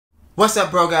What's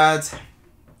up, bro gods?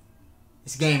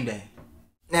 It's game day.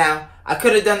 Now, I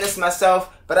could have done this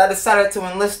myself, but I decided to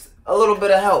enlist a little bit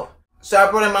of help. So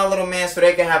I brought in my little man so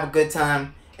they can have a good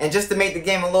time. And just to make the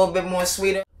game a little bit more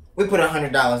sweeter, we put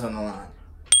 $100 on the line.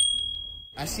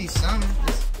 I see some.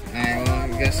 Alright, well, I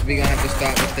guess we're gonna have to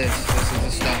start with this. This is the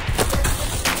start.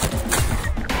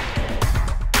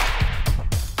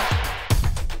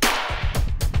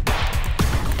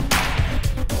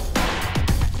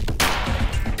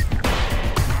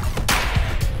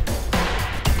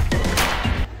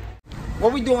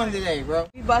 What we doing today, bro?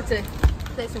 We about to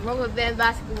play some rubber band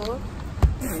basketball,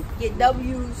 get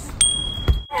W's.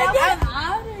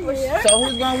 So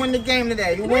who's gonna win the game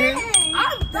today? You winning?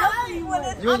 I'm definitely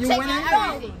winning. You winning?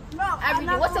 Everything. No,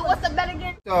 everything. What's the bet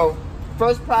again? So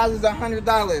first prize is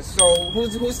 $100. So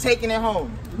who's taking it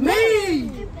home?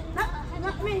 Me.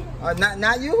 Not me.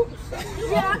 Not you?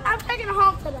 Yeah, I'm taking it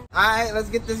home today. All right, let's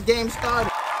get this game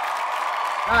started.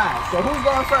 All right, so who's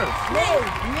going first? Me.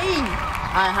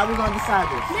 All right, how we gonna decide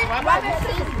this?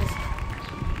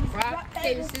 Rock,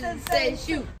 paper, scissors, say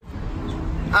shoot.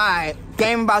 All right,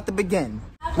 game about to begin.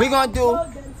 We're gonna do a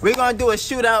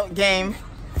shootout game.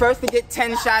 First to get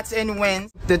 10 shots in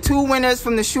wins. The two winners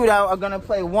from the shootout are gonna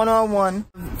play one-on-one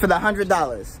for the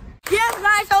 $100. Yes,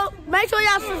 guys, so make sure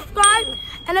y'all subscribe,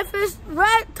 and if it's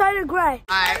red, turn it gray.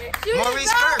 All right,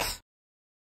 Maurice first.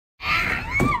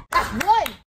 That's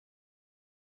one.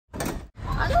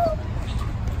 I know.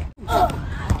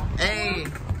 Hey.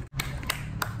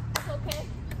 It's okay.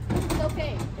 It's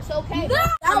okay. It's okay. No,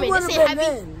 I mean, this ain't heavy.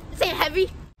 in. This ain't heavy.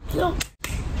 No.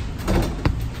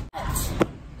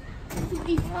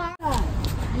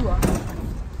 You are.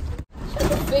 Shut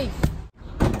your face.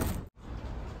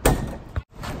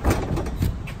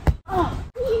 Oh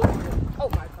my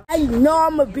god. I know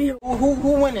I'm gonna be.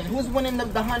 Who winning? Who's winning the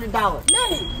 $100?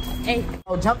 Me. Hey.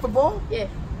 Oh, jump the ball? Yeah.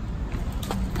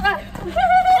 My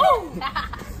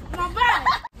bad.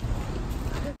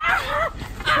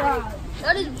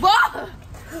 That is ball.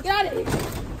 Got it.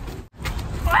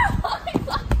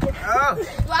 Oh.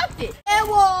 Blocked it. Air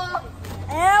wall.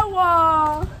 Air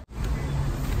wall.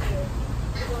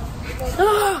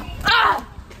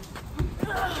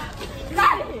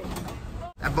 Got it.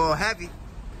 That ball heavy.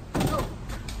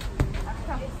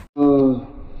 Oh,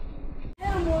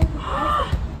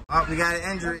 we got an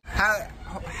injury.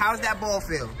 How's that ball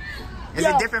feel? Is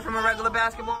it different from a regular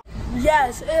basketball?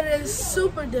 Yes, it is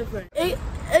super different. It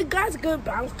got a good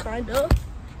bounce, kind of.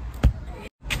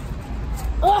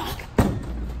 Oh.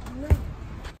 The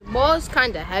ball is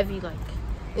kind of heavy. Like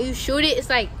when you shoot it, it's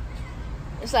like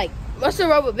once the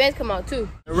rubber bands come out too.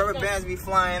 The rubber bands be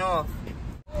flying off.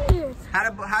 How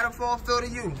the ball feel to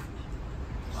you?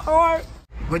 Hard.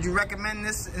 Would you recommend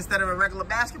this instead of a regular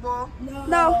basketball?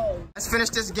 No. Let's finish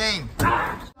this game.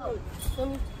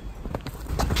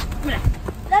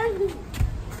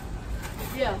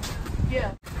 Yeah.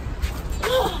 Yeah.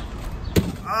 Oh.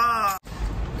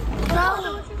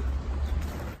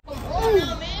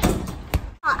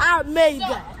 I made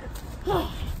that.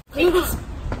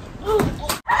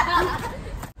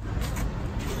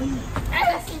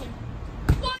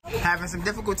 Having some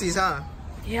difficulties, huh?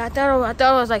 Yeah, I thought it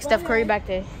was like Steph Curry back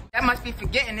there. That must be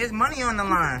forgetting there's money on the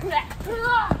line.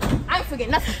 I ain't forget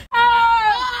nothing.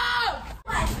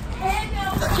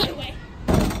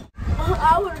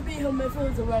 I would beat him if it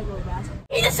was a regular basketball.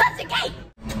 He just shut the gate.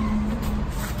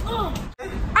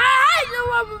 I hate the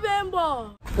rubber band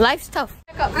ball. Life's tough.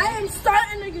 I am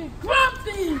starting to get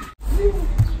grumpy.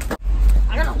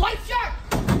 I got a white shirt.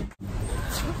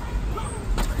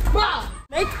 Bro.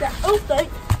 Make that. Oh, thank.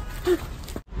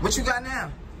 What you got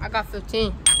now? I got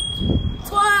 15.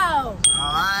 12.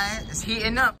 Alright, it's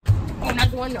heating up. Oh, not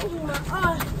the one, no. Get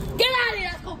Get out of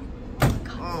here. Let's go.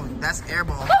 Oh, that's air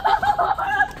ball.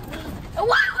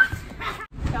 What?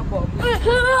 That ball.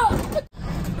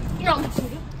 You know I'm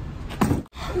shooting.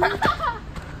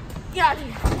 Get out of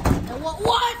here. And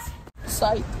what?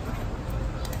 Sight.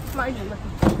 Mind you, what?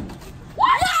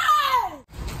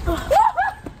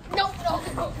 No.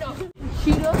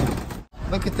 Cheetah.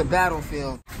 Look at the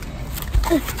battlefield.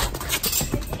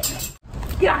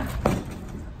 Get out.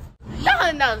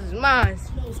 That was mine.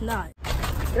 No, it's not.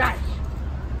 Right.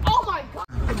 Oh my god.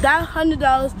 That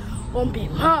 $100 won't be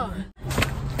mine.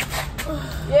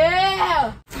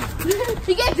 Yeah.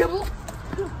 You get dribble.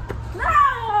 No.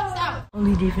 Stop.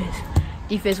 Only defense.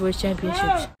 Defense wins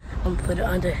championships. I'm gonna put it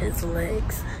under his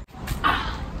legs.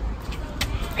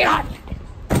 Get out.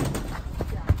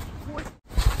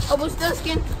 Elbow still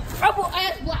skin. Elbow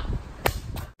ass block.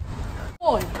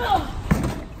 Boy.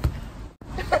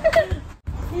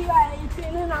 He got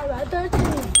 18 and I got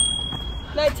 13.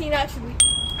 19 actually.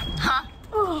 Huh?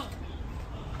 Oh.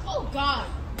 God.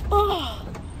 Oh.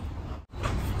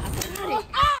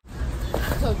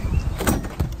 So,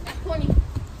 that's 20.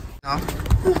 No.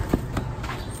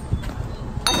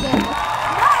 That's it.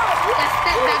 That's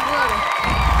step back brother.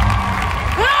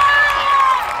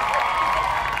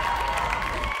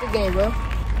 Good game, bro.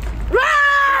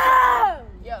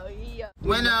 Yo.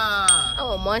 Winner! I'm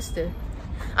a monster.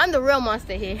 I'm the real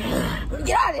monster here.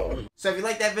 Get out of here. So if you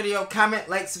like that video, comment,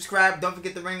 like, subscribe. Don't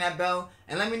forget to ring that bell.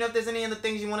 And let me know if there's any other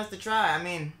things you want us to try. I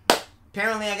mean,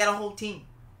 apparently I got a whole team.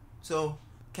 So,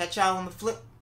 catch y'all on the flip.